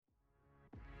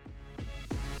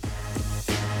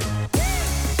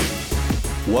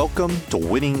Welcome to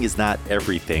Winning is Not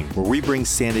Everything, where we bring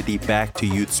sanity back to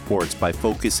youth sports by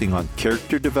focusing on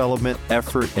character development,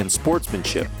 effort, and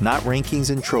sportsmanship, not rankings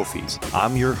and trophies.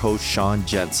 I'm your host, Sean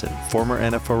Jensen, former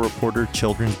NFL reporter,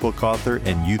 children's book author,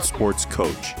 and youth sports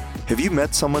coach. Have you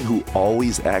met someone who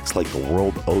always acts like the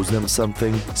world owes them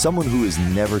something? Someone who is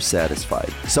never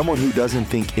satisfied? Someone who doesn't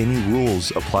think any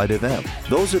rules apply to them?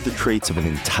 Those are the traits of an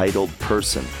entitled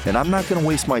person. And I'm not going to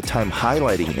waste my time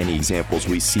highlighting any examples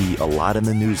we see a lot in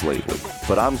the news lately.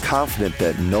 But I'm confident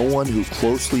that no one who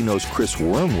closely knows Chris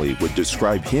Wormley would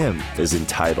describe him as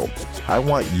entitled. I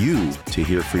want you to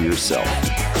hear for yourself.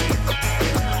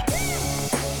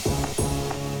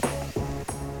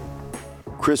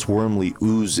 Chris Wormley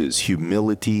oozes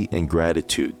humility and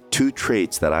gratitude, two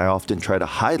traits that I often try to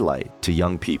highlight to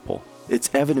young people. It's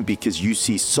evident because you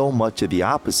see so much of the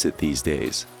opposite these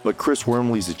days. But Chris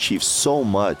Wormley's achieved so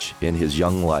much in his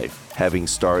young life, having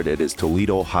started at his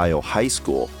Toledo, Ohio high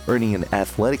school, earning an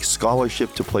athletic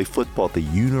scholarship to play football at the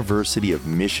University of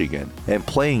Michigan, and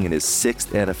playing in his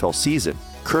sixth NFL season,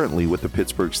 currently with the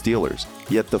Pittsburgh Steelers.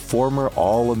 Yet the former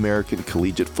All-American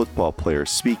collegiate football player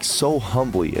speaks so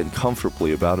humbly and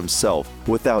comfortably about himself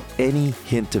without any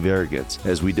hint of arrogance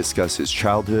as we discuss his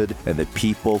childhood and the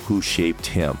people who shaped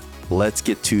him. Let's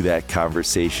get to that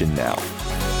conversation now.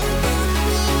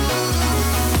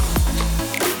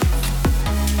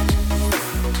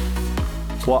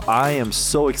 Well, I am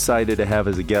so excited to have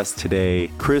as a guest today,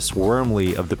 Chris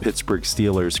Wormley of the Pittsburgh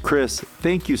Steelers. Chris,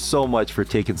 thank you so much for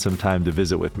taking some time to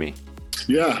visit with me.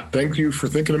 Yeah, thank you for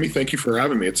thinking of me. Thank you for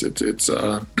having me. It's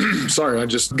sorry, I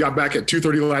just got back at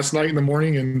 2:30 last night in the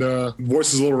morning, and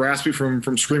voice is a little raspy from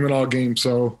screaming all game.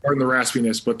 So pardon the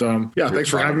raspiness, but yeah, thanks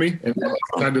for having me, and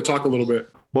time to talk a little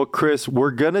bit. Well, Chris,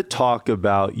 we're going to talk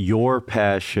about your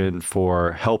passion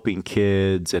for helping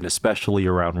kids and especially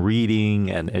around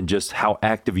reading and just how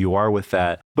active you are with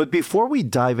that. But before we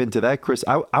dive into that, Chris,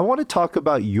 I want to talk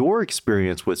about your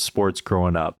experience with sports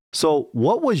growing up. So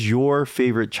what was your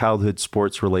favorite childhood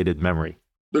sports related memory?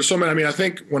 There's so many. I mean, I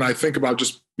think when I think about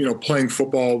just, playing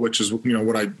football, which is,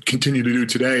 what I continue to do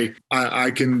today, I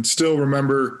can still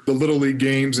remember the Little League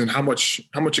games and how much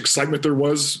excitement there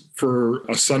was for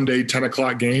a Sunday 10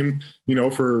 o'clock game,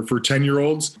 for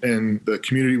 10-year-olds, and the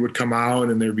community would come out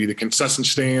and there'd be the concession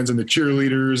stands and the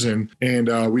cheerleaders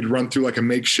and we'd run through like a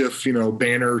makeshift,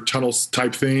 banner tunnels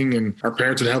type thing. And our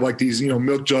parents would have like these,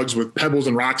 milk jugs with pebbles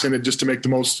and rocks in it just to make the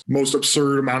most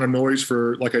absurd amount of noise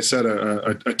for, like I said,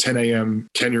 a 10 a.m.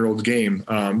 10-year-old game.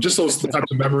 Just those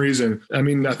types of memories. And I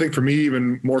mean, I think for me,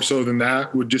 even more so than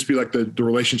that would just be like the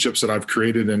relationships that I've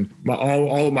created. And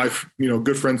all of my,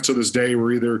 good friends to this day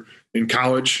were either in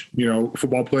college,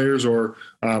 football players, or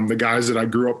the guys that I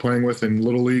grew up playing with in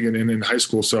Little League and in high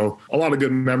school. So a lot of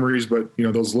good memories, but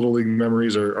those Little League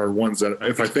memories are ones that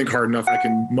if I think hard enough, I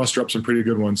can muster up some pretty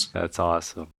good ones. That's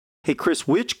awesome. Hey, Chris,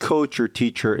 which coach or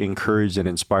teacher encouraged and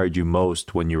inspired you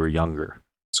most when you were younger?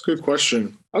 It's a good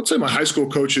question. I would say my high school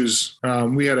coaches,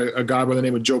 we had a guy by the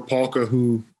name of Joe Palka,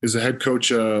 who is the head coach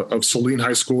of Saline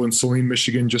High School in Saline,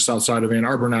 Michigan, just outside of Ann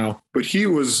Arbor now. But he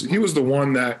was the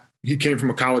one that he came from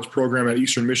a college program at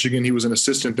Eastern Michigan. He was an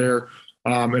assistant there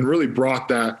and really brought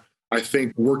that, I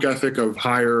think, work ethic of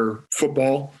higher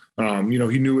football.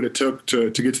 He knew what it took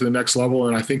to get to the next level.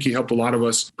 And I think he helped a lot of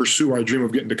us pursue our dream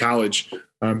of getting to college,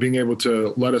 being able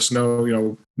to let us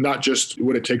know, not just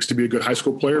what it takes to be a good high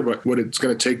school player, but what it's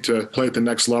going to take to play at the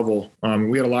next level.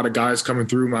 We had a lot of guys coming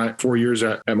through my 4 years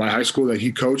at my high school that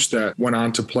he coached that went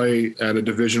on to play at a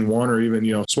Division I or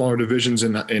even, smaller divisions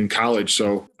in college.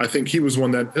 So I think he was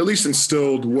one that at least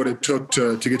instilled what it took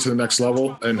to get to the next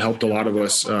level and helped a lot of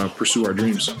us pursue our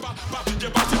dreams.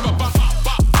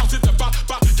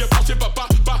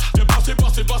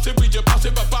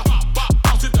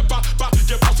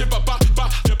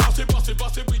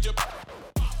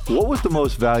 What was the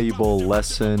most valuable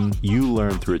lesson you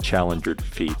learned through a challenge or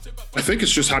defeat? I think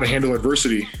it's just how to handle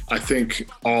adversity. I think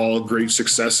all great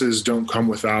successes don't come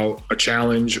without a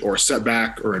challenge or a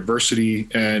setback or adversity.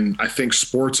 And I think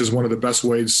sports is one of the best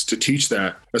ways to teach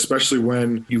that, especially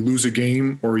when you lose a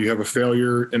game or you have a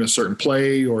failure in a certain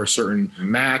play or a certain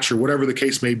match or whatever the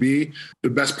case may be. The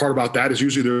best part about that is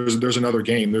usually there's another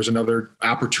game. There's another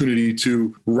opportunity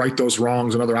to right those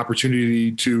wrongs, another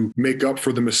opportunity to make up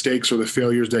for the mistakes or the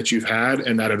failures that you've had.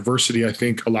 And that adversity, I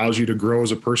think, allows you to grow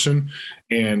as a person.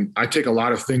 And I take a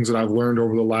lot of things that I've learned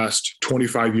over the last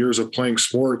 25 years of playing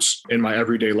sports in my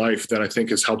everyday life that I think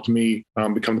has helped me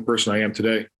become the person I am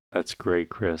today. That's great,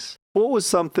 Chris. What was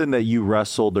something that you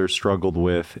wrestled or struggled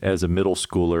with as a middle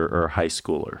schooler or high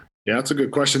schooler? Yeah, that's a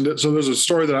good question. So there's a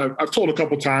story that I've told a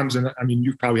couple of times, and I mean,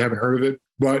 you probably haven't heard of it,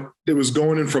 but it was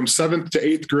going in from 7th to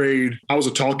 8th grade. I was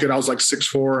a tall kid. I was like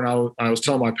 6'4", and I was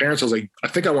telling my parents, I was like, I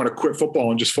think I want to quit football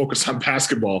and just focus on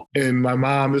basketball. And my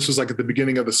mom, this was like at the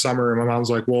beginning of the summer, and my mom was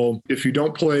like, well, if you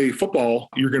don't play football,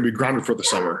 you're going to be grounded for the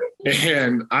summer.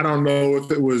 And I don't know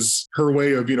if it was her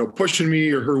way of, pushing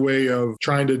me, or her way of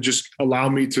trying to just allow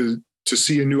me to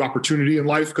see a new opportunity in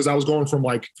life, because I was going from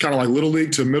like kind of like little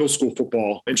league to middle school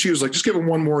football. And she was like, just give it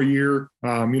one more year.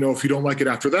 If you don't like it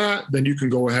after that, then you can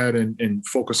go ahead and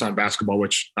focus on basketball,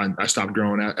 which I stopped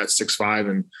growing at 6'5",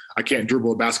 and I can't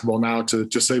dribble a basketball now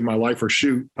to save my life or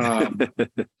shoot. But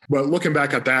looking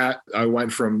back at that, I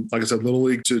went from, like I said, little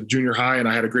league to junior high, and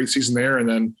I had a great season there. And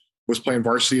then was playing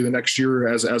varsity the next year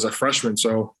as a freshman.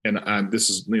 So, and this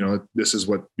is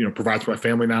what, provides my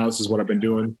family now. This is what I've been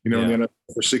doing, in the NFL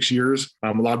for 6 years.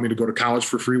 Allowed me to go to college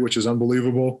for free, which is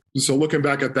unbelievable. So looking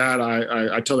back at that,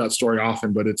 I tell that story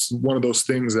often, but it's one of those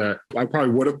things that I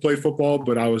probably would have played football,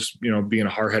 but I was, being a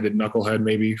hard-headed knucklehead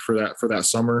maybe for that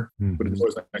summer. Mm-hmm. But it's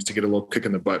always nice to get a little kick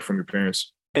in the butt from your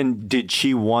parents. And did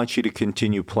she want you to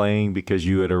continue playing because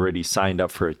you had already signed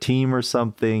up for a team or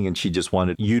something, and she just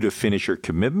wanted you to finish your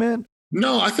commitment?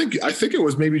 No, I think it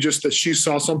was maybe just that she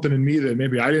saw something in me that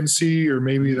maybe I didn't see, or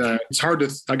maybe that it's hard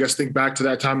to, I guess, think back to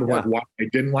that time of like why I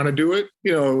didn't want to do it.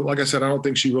 Like I said, I don't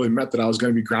think she really meant that I was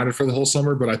going to be grounded for the whole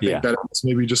summer, but I think that it's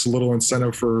maybe just a little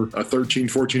incentive for a 13,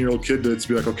 14-year-old kid to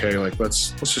be like, okay, like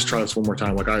let's just try this one more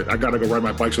time. Like I got to go ride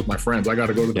my bikes with my friends. I got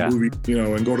to go to the movie,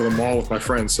 and go to the mall with my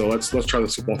friends. So let's try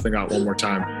this football thing out one more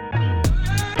time.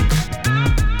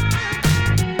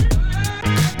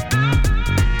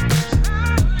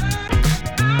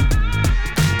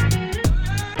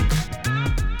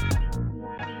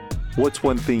 What's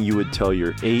one thing you would tell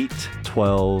your 8,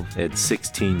 12, and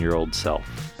 16-year-old self?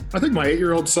 I think my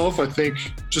 8-year-old self,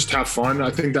 just have fun. I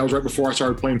think that was right before I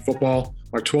started playing football.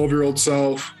 My 12-year-old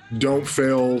self, don't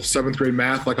fail 7th grade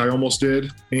math like I almost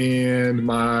did. And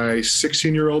my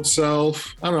 16-year-old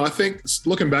self, I don't know, I think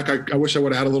looking back, I wish I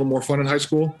would have had a little more fun in high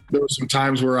school. There were some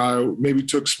times where I maybe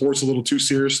took sports a little too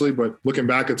seriously, but looking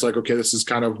back, it's like, okay, this is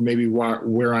kind of maybe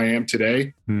where I am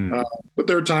today. But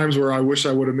there are times where I wish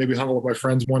I would have maybe hung out with my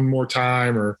friends one more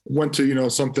time, or went to,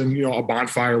 something, a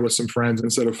bonfire with some friends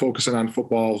instead of focusing on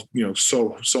football,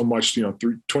 so much, 24/7,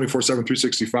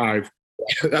 365.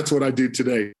 That's what I do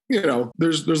today.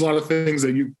 There's a lot of things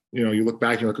that you look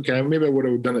back and you're like, okay, maybe I would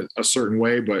have done it a certain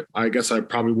way, but I guess I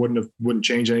probably wouldn't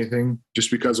change anything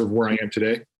just because of where I am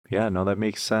today. Yeah, no, that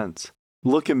makes sense.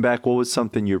 Looking back, what was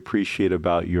something you appreciate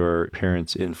about your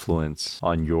parents' influence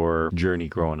on your journey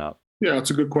growing up? Yeah,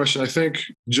 it's a good question. I think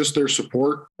just their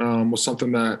support was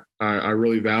something that I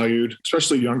really valued,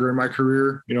 especially younger in my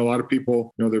career. A lot of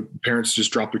people, their parents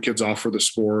just drop their kids off for the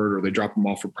sport, or they drop them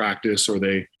off for practice, or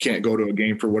they can't go to a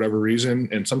game for whatever reason.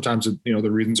 And sometimes,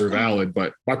 the reasons are valid.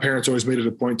 But my parents always made it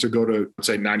a point to go to,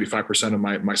 say, 95%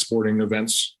 of my sporting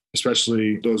events,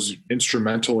 especially those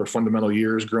instrumental or fundamental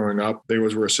years growing up. They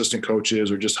always were assistant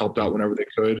coaches or just helped out whenever they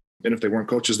could. And if they weren't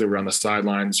coaches, they were on the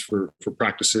sidelines for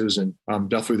practices and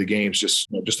definitely the games. Just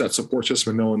that support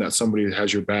system and knowing that somebody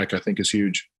has your back, I think, is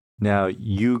huge. Now,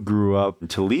 you grew up in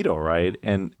Toledo, right?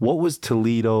 And what was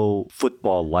Toledo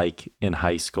football like in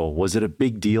high school? Was it a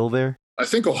big deal there? I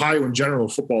think Ohio in general,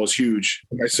 football is huge.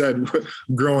 Like I said,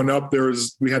 growing up,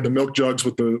 we had the milk jugs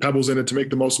with the pebbles in it to make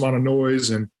the most amount of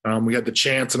noise, and we had the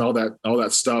chants and all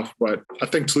that stuff. But I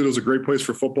think Toledo's a great place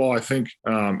for football. I think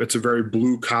it's a very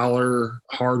blue collar,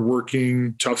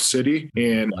 hardworking, tough city,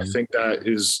 and I think that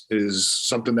is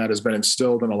something that has been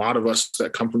instilled in a lot of us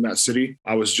that come from that city.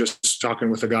 I was just talking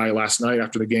with a guy last night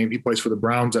after the game. He plays for the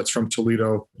Browns. That's from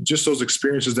Toledo. Just those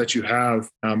experiences that you have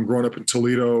growing up in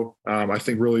Toledo, I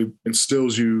think really instills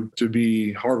you to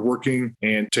be hardworking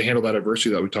and to handle that adversity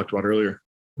that we talked about earlier.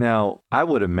 Now, I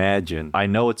would imagine, I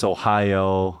know it's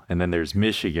Ohio and then there's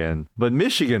Michigan, but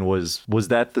Michigan was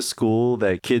that the school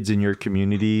that kids in your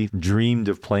community dreamed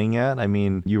of playing at? I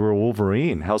mean, you were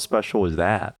Wolverine. How special was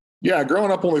that? Yeah,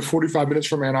 growing up only 45 minutes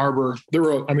from Ann Arbor, it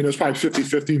was probably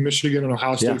 50-50 Michigan and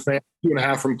Ohio State fans,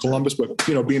 2.5 from Columbus, but,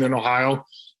 being in Ohio,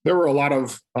 there were a lot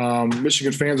of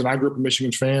Michigan fans, and I grew up a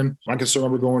Michigan fan. I can still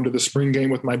remember going to the spring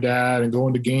game with my dad and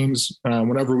going to games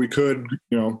whenever we could,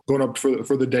 going up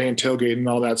for the day and tailgating and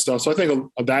all that stuff. So I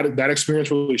think that experience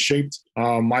really shaped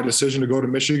my decision to go to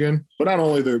Michigan. But not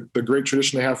only the great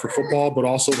tradition they have for football, but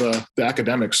also the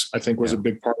academics, I think, was a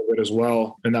big part of it as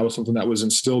well. And that was something that was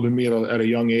instilled in me at a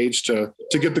young age to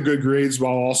get the good grades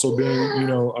while also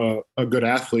being, a good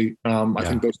athlete. I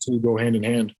think those two go hand in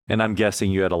hand. And I'm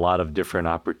guessing you had a lot of different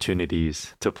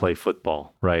opportunities to play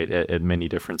football, right, at many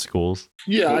different schools?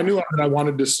 Yeah, I knew I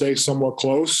wanted to stay somewhat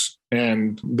close,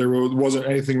 and there wasn't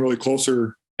anything really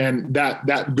closer and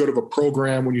that good of a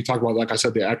program when you talk about, like I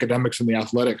said, the academics and the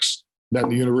athletics than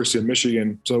the University of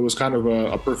Michigan. So it was kind of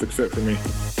a perfect fit for me.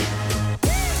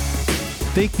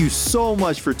 Thank you so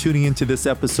much for tuning into this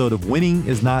episode of Winning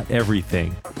is Not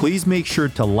Everything. Please make sure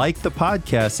to like the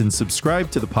podcast and subscribe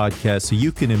to the podcast so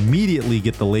you can immediately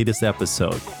get the latest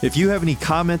episode. If you have any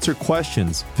comments or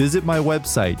questions, visit my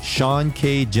website,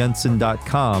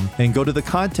 SeanKJensen.com, and go to the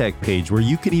contact page where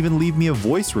you can even leave me a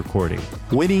voice recording.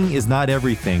 Winning is not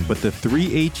everything, but the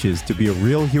 3 H's to be a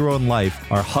real hero in life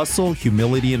are hustle,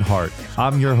 humility, and heart.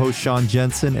 I'm your host, Sean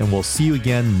Jensen, and we'll see you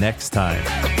again next time.